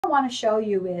want to show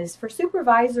you is for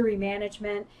supervisory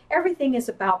management, everything is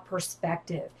about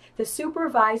perspective. The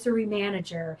supervisory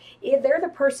manager, they're the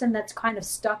person that's kind of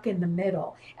stuck in the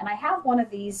middle. And I have one of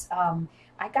these,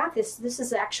 I got this. This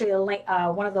is actually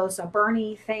one of those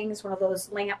Bernie things, one of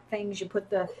those lamp things. You put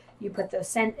the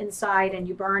scent inside and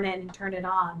you burn it and turn it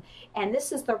on. And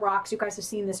this is the rocks. You guys have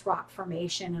seen this rock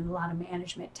formation in a lot of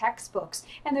management textbooks.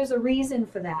 And there's a reason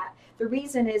for that. The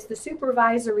reason is the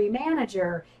supervisory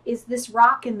manager is this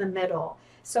rock in the middle.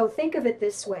 So think of it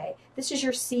this way. This is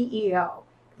your CEO.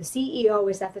 The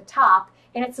CEO is at the top,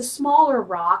 and it's a smaller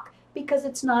rock because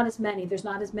it's not as many. There's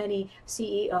not as many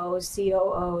CEOs,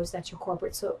 COOs. That's your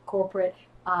corporate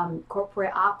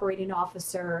operating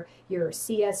officer, your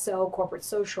CSO, corporate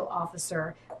social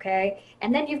officer. Okay,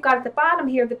 and then you've got at the bottom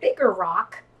here the bigger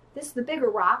rock. This is the bigger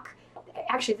rock.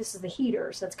 Actually, this is the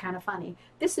heater, so it's kind of funny.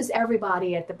 This is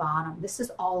everybody at the bottom. This is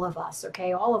all of us,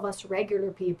 okay? All of us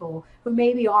regular people who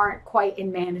maybe aren't quite in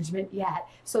management yet.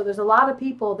 So there's a lot of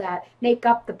people that make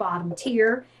up the bottom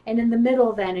tier, and in the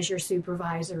middle then is your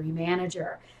supervisory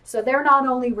manager. So they're not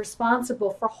only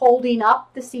responsible for holding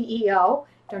up the CEO,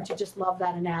 don't you just love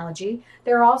that analogy?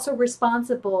 They're also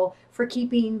responsible for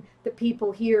keeping the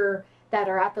people here that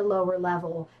are at the lower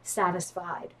level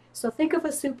satisfied. So think of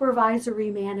a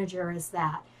supervisory manager as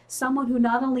that. Someone who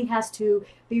not only has to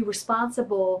be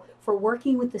responsible for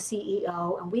working with the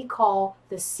CEO, and we call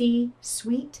the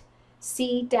C-suite,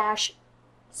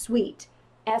 C-suite,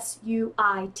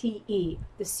 S-U-I-T-E,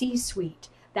 the C-suite.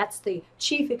 That's the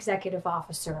Chief Executive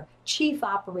Officer, Chief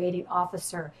Operating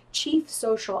Officer, Chief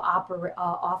Social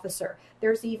Officer.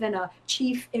 There's even a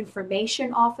Chief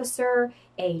Information Officer,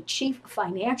 a Chief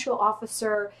Financial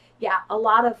Officer. Yeah, a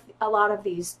lot of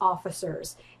these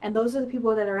officers. And those are the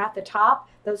people that are at the top.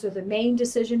 Those are the main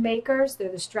decision makers. They're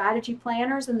the strategy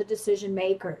planners and the decision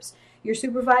makers. Your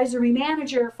supervisory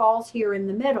manager falls here in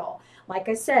the middle. Like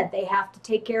I said, they have to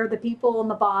take care of the people on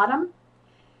the bottom,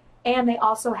 and they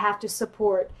also have to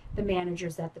support the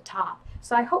managers at the top.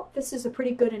 So I hope this is a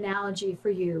pretty good analogy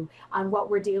for you on what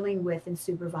we're dealing with in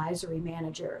supervisory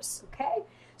managers, okay?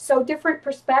 So different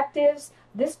perspectives.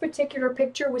 This particular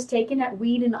picture was taken at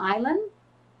Weeden Island.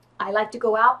 I like to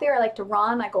go out there. I like to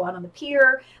run. I go out on the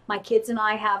pier. My kids and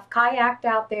I have kayaked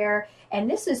out there. And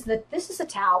this is a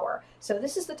tower. So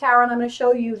this is the tower, and I'm going to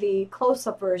show you the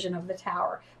close-up version of the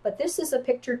tower. But this is a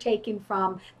picture taken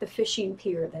from the fishing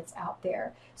pier that's out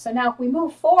there. So now if we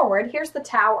move forward, here's the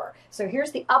tower. So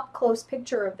here's the up-close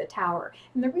picture of the tower.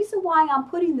 And the reason why I'm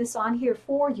putting this on here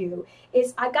for you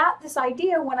is I got this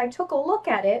idea when I took a look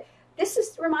at it. This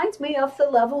reminds me of the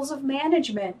levels of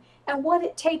management and what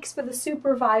it takes for the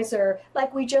supervisor,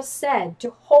 like we just said,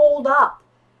 to hold up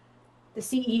the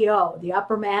CEO, the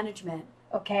upper management,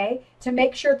 okay, to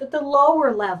make sure that the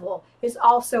lower level is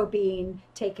also being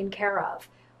taken care of,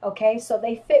 okay? So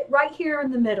they fit right here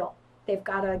in the middle. They've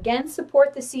got to, again,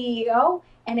 support the CEO,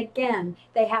 and again,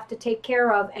 they have to take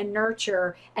care of and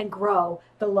nurture and grow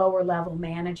the lower level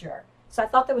manager. So I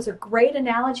thought that was a great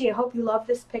analogy. I hope you love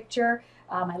this picture.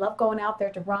 I love going out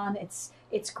there to run.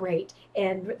 It's great.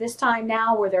 And this time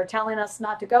now where they're telling us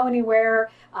not to go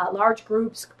anywhere, large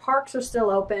groups, parks are still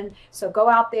open. So go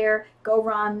out there, go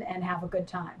run, and have a good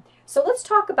time. So let's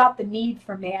talk about the need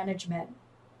for management.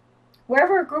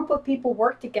 Wherever a group of people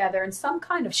work together in some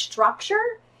kind of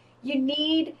structure, you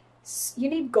need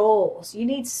goals. You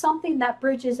need something that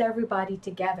bridges everybody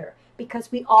together,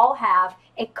 because we all have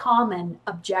a common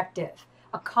objective,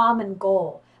 a common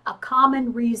goal, a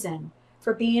common reason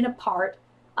for being a part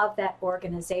of that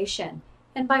organization.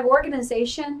 And by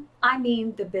organization, I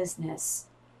mean the business.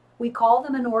 We call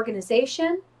them an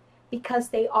organization because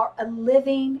they are a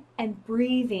living and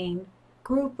breathing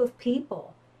group of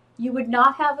people. You would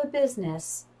not have a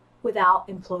business without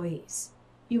employees.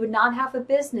 You would not have a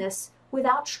business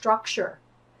without structure,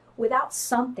 without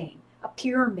something, a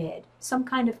pyramid, some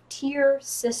kind of tier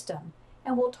system.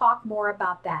 And we'll talk more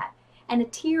about that. And a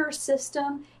tier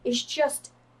system is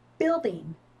just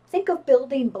building. Think of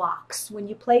building blocks when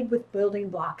you played with building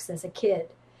blocks as a kid,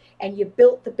 and you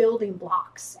built the building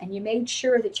blocks and you made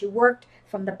sure that you worked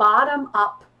from the bottom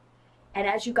up. And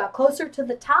as you got closer to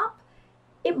the top,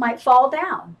 it might fall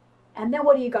down. And then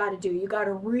what do? You got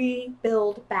to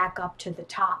rebuild back up to the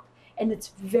top. And it's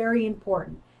very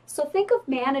important. So think of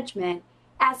management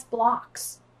as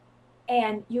blocks.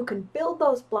 And you can build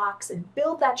those blocks and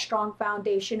build that strong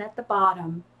foundation at the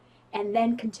bottom, and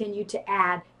then continue to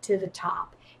add to the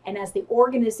top. And as the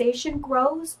organization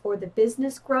grows or the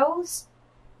business grows,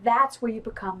 that's where you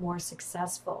become more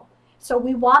successful. So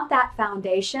we want that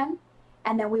foundation,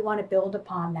 and then we want to build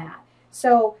upon that.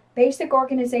 So basic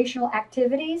organizational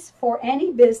activities for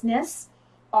any business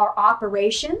our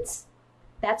operations,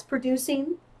 that's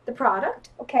producing the product,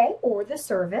 okay, or the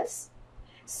service,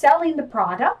 selling the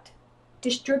product,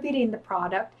 distributing the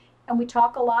product, and we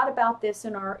talk a lot about this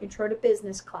in our Intro to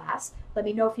Business class. Let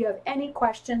me know if you have any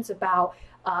questions about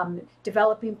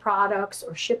developing products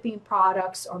or shipping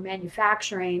products or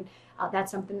manufacturing.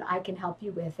 That's something I can help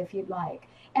you with if you'd like.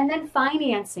 And then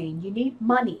financing, you need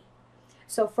money.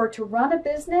 So to run a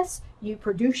business, you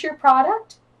produce your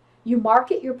product, you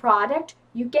market your product,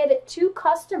 you get it to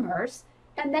customers,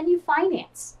 and then you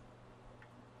finance.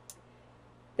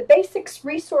 The basic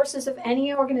resources of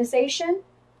any organization,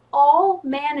 all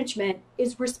management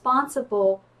is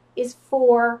responsible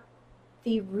for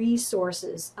the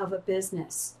resources of a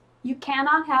business. You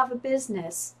cannot have a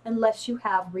business unless you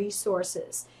have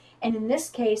resources. And in this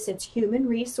case, it's human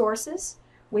resources,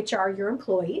 which are your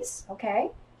employees,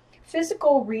 okay?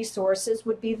 Physical resources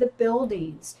would be the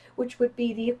buildings, which would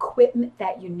be the equipment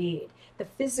that you need, the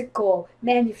physical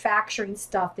manufacturing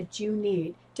stuff that you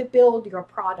need to build your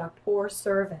product or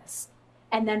service.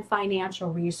 And then financial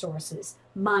resources,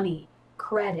 money,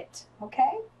 credit,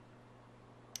 okay?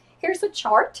 Here's a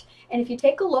chart, and if you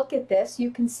take a look at this, you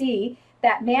can see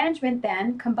that management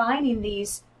then combining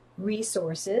these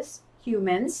resources,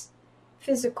 humans,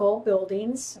 physical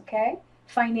buildings, okay,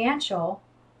 financial,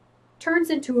 turns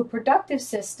into a productive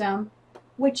system,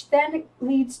 which then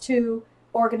leads to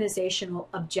organizational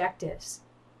objectives.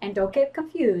 And don't get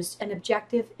confused, an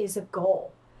objective is a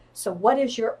goal. So what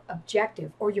is your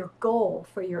objective or your goal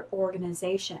for your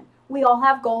organization? We all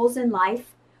have goals in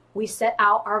life. We set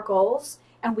out our goals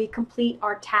and we complete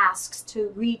our tasks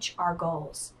to reach our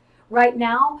goals. Right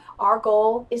now, our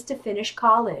goal is to finish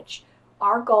college.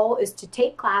 Our goal is to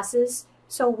take classes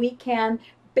so we can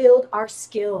build our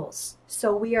skills,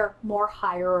 so we are more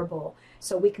hireable,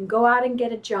 so we can go out and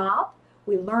get a job,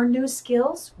 we learn new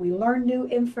skills, we learn new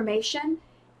information,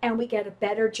 and we get a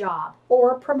better job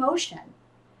or a promotion.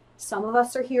 Some of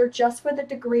us are here just for the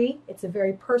degree. It's a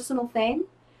very personal thing.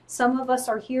 Some of us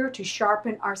are here to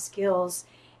sharpen our skills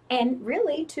and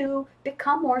really to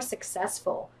become more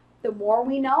successful. The more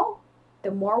we know,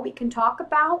 the more we can talk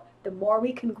about, the more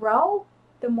we can grow,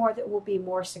 the more that we'll be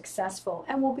more successful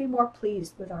and we'll be more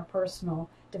pleased with our personal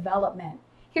development.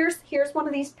 Here's one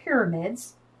of these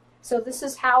pyramids. So this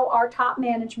is how our top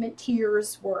management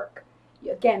tiers work.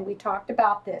 Again, we talked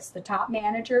about this. The top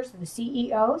managers, the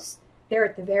CEOs, they're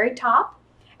at the very top.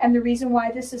 And the reason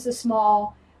why this is a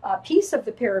small piece of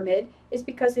the pyramid is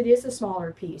because it is a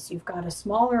smaller piece. You've got a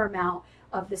smaller amount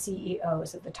of the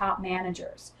CEOs, of the top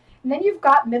managers. And then you've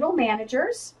got middle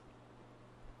managers,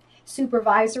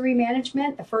 supervisory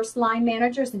management, the first line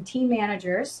managers and team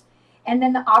managers, and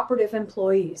then the operative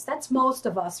employees. That's most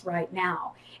of us right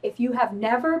now. If you have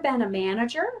never been a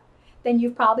manager, then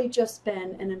you've probably just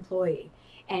been an employee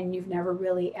and you've never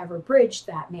really ever bridged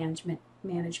that management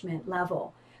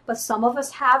level. But some of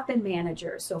us have been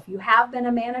managers. So if you have been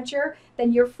a manager,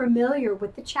 then you're familiar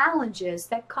with the challenges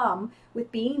that come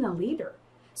with being a leader.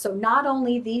 So not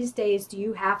only these days do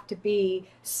you have to be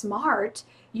smart,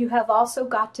 you have also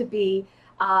got to be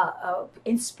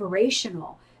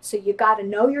inspirational. So you got to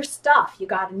know your stuff. You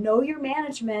got to know your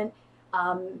management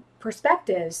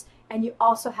perspectives, and you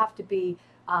also have to be,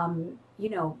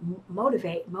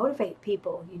 motivate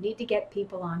people. You need to get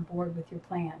people on board with your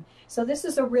plan. So this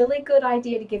is a really good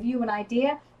idea to give you an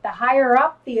idea. The higher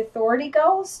up the authority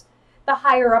goes, the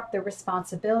higher up the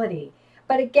responsibility.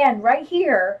 But again, right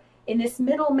here in this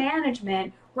middle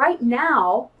management, right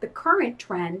now, the current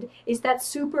trend is that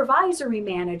supervisory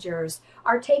managers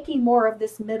are taking more of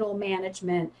this middle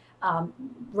management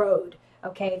road.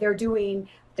 Okay,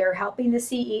 they're helping the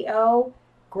CEO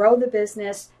grow the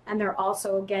business, and they're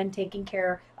also, again, taking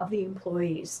care of the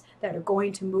employees that are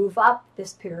going to move up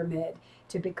this pyramid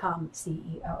to become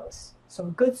CEOs. So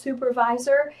a good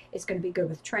supervisor is going to be good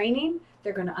with training.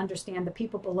 They're going to understand the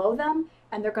people below them,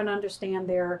 and they're going to understand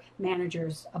their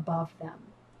managers above them.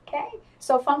 Okay,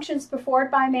 so functions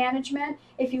performed by management.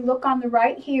 If you look on the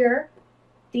right here,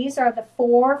 these are the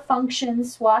 4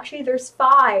 functions. Well, actually, there's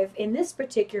 5 in this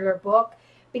particular book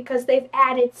because they've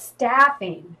added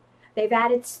staffing. They've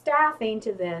added staffing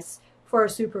to this for a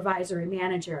supervisory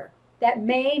manager. That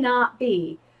may not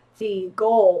be the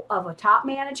goal of a top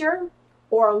manager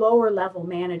or a lower level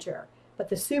manager, but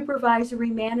the supervisory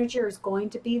manager is going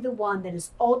to be the one that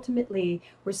is ultimately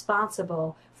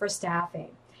responsible for staffing.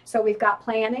 So we've got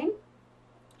planning,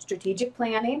 strategic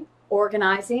planning,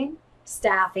 organizing,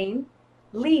 staffing,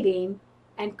 leading,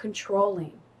 and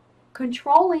controlling.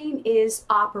 Controlling is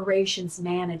operations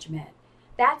management.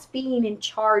 That's being in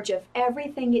charge of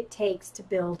everything it takes to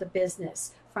build a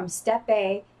business from step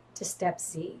A to step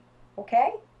Z.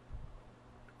 Okay?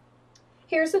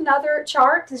 Here's another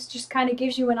chart. This just kind of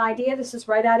gives you an idea. This is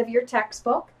right out of your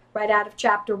textbook, right out of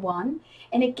chapter 1.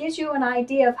 And it gives you an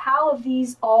idea of how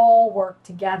these all work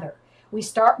together. We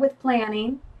start with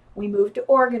planning, we move to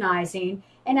organizing,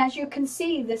 and as you can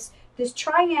see, this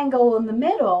triangle in the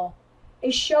middle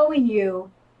is showing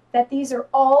you that these are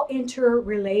all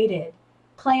interrelated.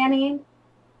 Planning,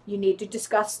 you need to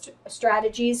discuss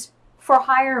strategies for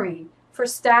hiring, for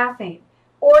staffing,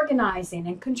 organizing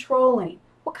and controlling.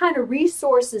 What kind of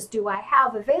resources do I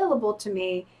have available to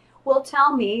me will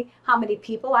tell me how many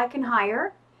people I can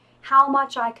hire, how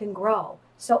much I can grow.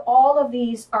 So all of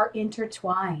these are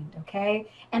intertwined, okay?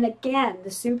 And again,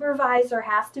 the supervisor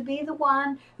has to be the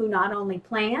one who not only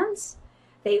plans,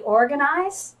 they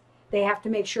organize, they have to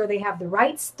make sure they have the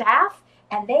right staff,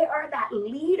 and they are that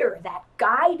leader, that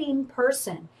guiding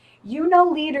person. You know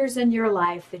leaders in your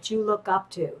life that you look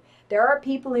up to. There are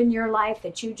people in your life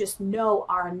that you just know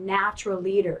are natural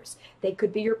leaders. They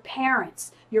could be your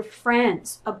parents, your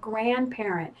friends, a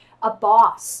grandparent, a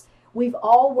boss. We've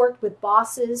all worked with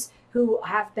bosses who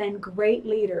have been great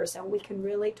leaders, and we can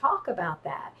really talk about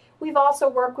that. We've also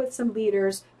worked with some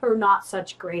leaders who are not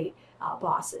such great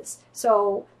bosses.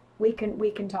 So we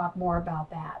can talk more about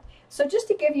that. So just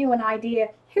to give you an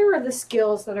idea, here are the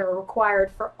skills that are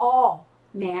required for all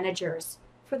managers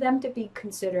for them to be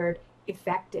considered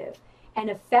effective. And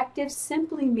effective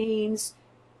simply means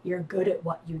you're good at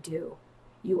what you do.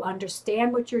 You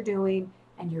understand what you're doing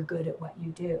and you're good at what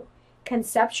you do.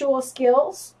 Conceptual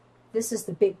skills, this is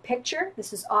the big picture.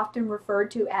 This is often referred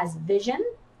to as vision.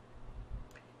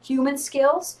 Human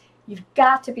skills, you've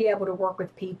got to be able to work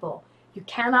with people. You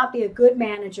cannot be a good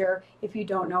manager if you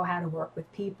don't know how to work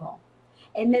with people.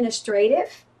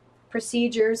 Administrative,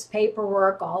 procedures,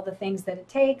 paperwork, all the things that it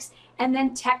takes, and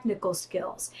then technical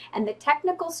skills. And the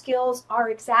technical skills are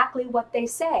exactly what they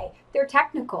say. They're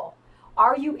technical.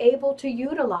 Are you able to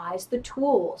utilize the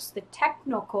tools, the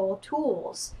technical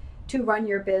tools to run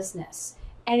your business?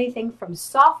 Anything from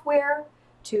software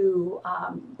to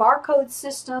barcode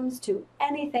systems to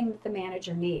anything that the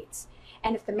manager needs.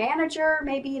 And if the manager,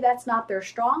 maybe that's not their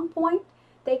strong point,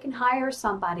 they can hire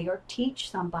somebody or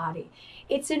teach somebody.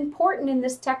 It's important in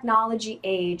this technology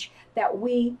age that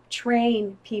we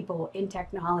train people in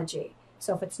technology.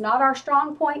 So if it's not our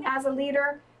strong point as a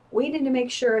leader, we need to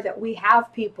make sure that we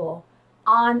have people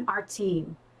on our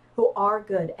team who are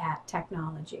good at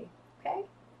technology, okay?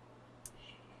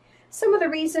 Some of the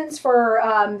reasons for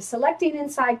selecting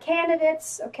inside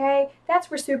candidates, okay, that's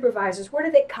for supervisors. Where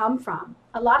do they come from?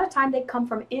 A lot of time they come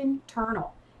from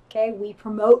internal. Okay, we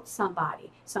promote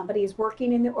somebody. Somebody is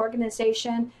working in the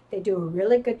organization. They do a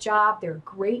really good job. They're a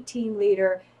great team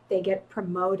leader. They get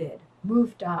promoted,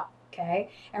 moved up. Okay,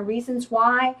 and reasons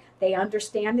why: they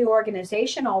understand the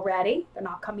organization already. They're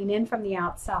not coming in from the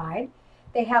outside.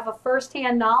 They have a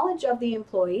first-hand knowledge of the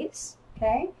employees.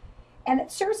 Okay, and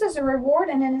it serves as a reward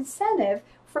and an incentive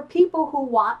for people who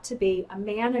want to be a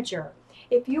manager.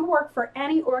 If you work for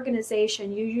any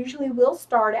organization, you usually will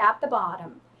start at the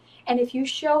bottom. And if you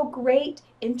show great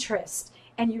interest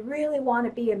and you really want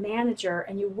to be a manager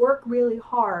and you work really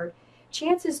hard,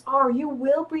 chances are you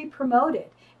will be promoted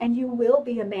and you will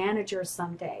be a manager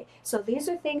someday. So these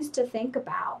are things to think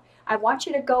about. I want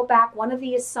you to go back. One of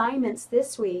the assignments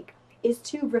this week is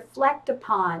to reflect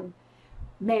upon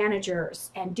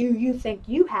managers, and do you think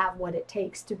you have what it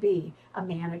takes to be a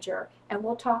manager? And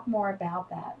we'll talk more about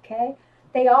that, okay?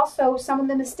 They also, some of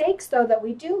the mistakes though that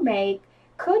we do make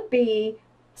could be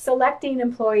selecting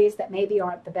employees that maybe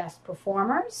aren't the best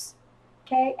performers,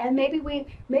 okay? And maybe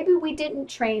we didn't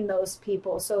train those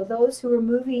people. So those who are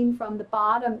moving from the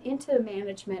bottom into a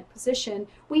management position,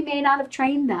 we may not have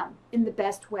trained them in the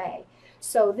best way.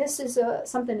 So this is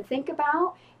something to think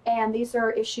about, and these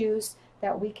are issues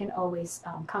that we can always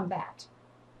combat.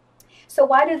 So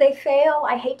why do they fail?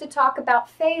 I hate to talk about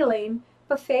failing,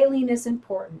 but failing is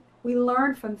important. We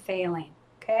learn from failing,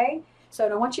 okay? So I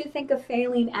don't want you to think of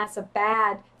failing as a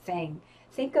bad thing.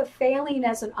 Think of failing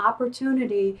as an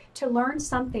opportunity to learn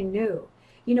something new.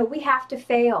 You know, we have to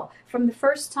fail from the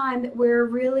first time that we're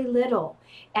really little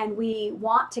and we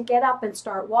want to get up and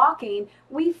start walking,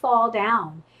 we fall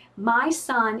down. My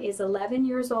son is 11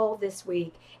 years old this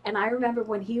week, and I remember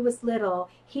when he was little,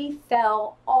 he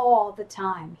fell all the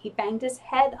time. He banged his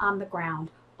head on the ground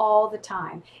all the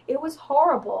time. It was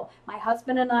horrible. My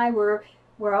husband and I were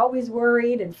always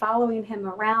worried and following him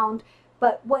around.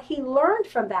 But what he learned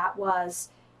from that was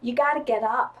you got to get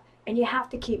up and you have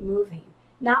to keep moving.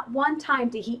 Not one time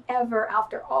did he ever,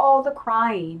 after all the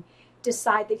crying,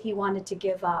 decide that he wanted to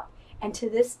give up. And to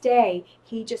this day,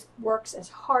 he just works as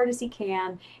hard as he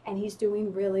can, and he's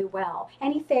doing really well.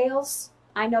 And he fails,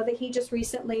 I know that he just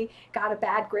recently got a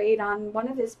bad grade on one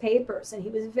of his papers and he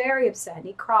was very upset and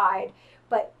he cried,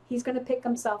 but he's going to pick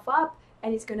himself up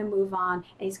and he's going to move on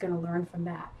and he's going to learn from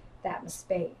that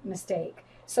mistake.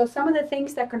 So some of the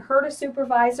things that can hurt a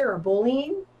supervisor are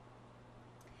bullying,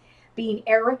 being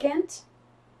arrogant,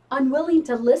 unwilling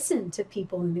to listen to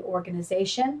people in the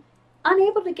organization,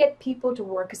 unable to get people to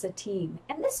work as a team.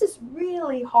 And this is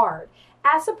really hard.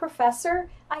 As a professor,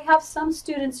 I have some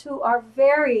students who are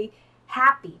very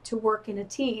happy to work in a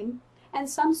team and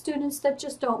some students that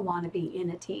just don't want to be in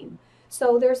a team.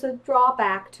 So there's a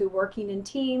drawback to working in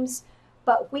teams,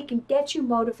 but we can get you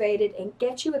motivated and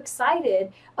get you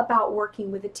excited about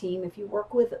working with a team. If you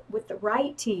work with the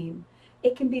right team,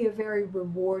 it can be a very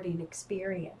rewarding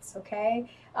experience, okay?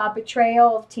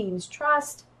 Betrayal of team's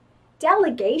trust.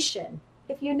 Delegation.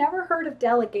 If you never heard of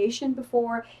delegation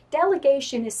before,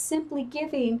 delegation is simply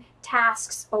giving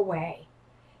tasks away.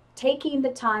 Taking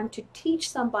the time to teach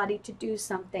somebody to do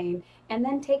something and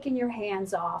then taking your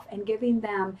hands off and giving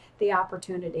them the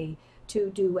opportunity to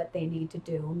do what they need to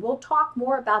do. And we'll talk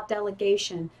more about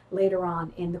delegation later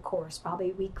on in the course,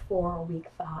 probably week 4 or week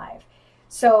 5.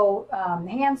 So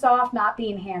hands off, not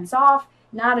being hands off,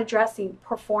 not addressing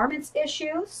performance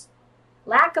issues,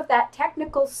 lack of that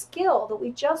technical skill that we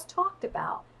just talked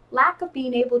about, lack of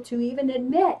being able to even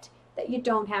admit that you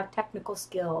don't have technical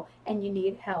skill and you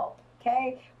need help,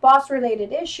 okay?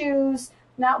 Boss-related issues,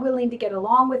 not willing to get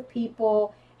along with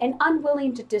people, and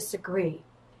unwilling to disagree.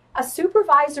 A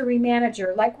supervisory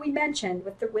manager, like we mentioned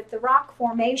with the rock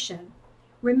formation,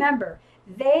 remember,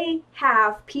 they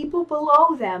have people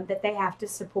below them that they have to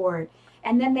support.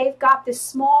 And then they've got this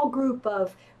small group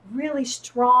of really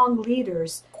strong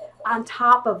leaders on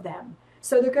top of them.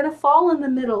 So they're going to fall in the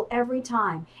middle every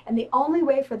time. And the only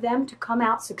way for them to come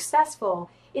out successful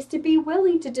is to be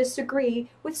willing to disagree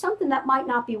with something that might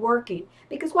not be working.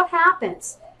 Because what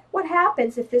happens? What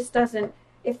happens if these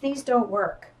don't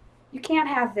work? You can't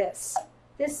have this.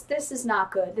 This is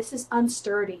not good. This is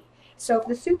unsturdy. So if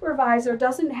the supervisor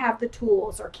doesn't have the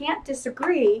tools or can't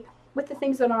disagree with the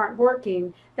things that aren't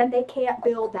working, then they can't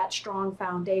build that strong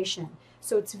foundation.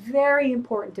 So it's very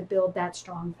important to build that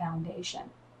strong foundation.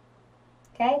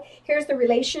 Okay, here's the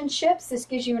relationships. This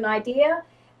gives you an idea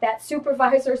that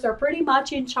supervisors are pretty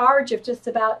much in charge of just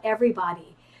about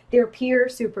everybody. Their peer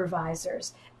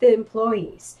supervisors, the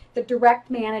employees, the direct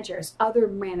managers, other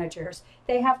managers.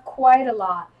 They have quite a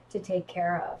lot to take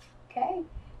care of, okay?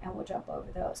 And we'll jump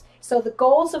over those. So the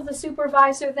goals of the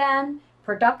supervisor then,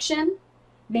 production,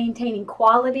 maintaining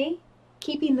quality,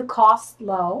 keeping the costs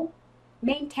low,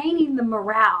 maintaining the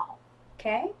morale,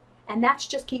 okay? And that's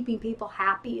just keeping people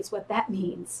happy is what that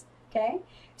means, okay?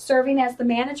 Serving as the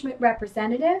management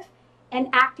representative and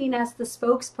acting as the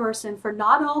spokesperson for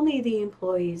not only the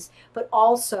employees, but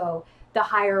also the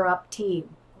higher up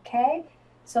team, okay?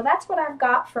 So that's what I've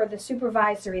got for the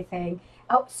supervisory thing.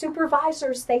 Oh,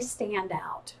 supervisors, they stand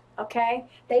out, okay?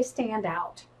 They stand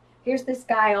out. Here's this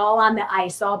guy all on the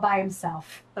ice, all by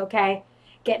himself, okay?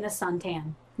 Getting a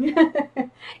suntan.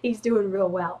 He's doing real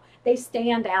well. They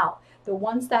stand out. The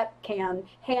ones that can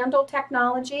handle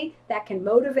technology, that can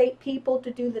motivate people to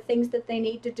do the things that they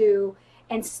need to do,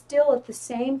 and still at the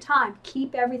same time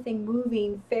keep everything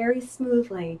moving very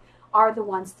smoothly, are the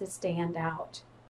ones that stand out.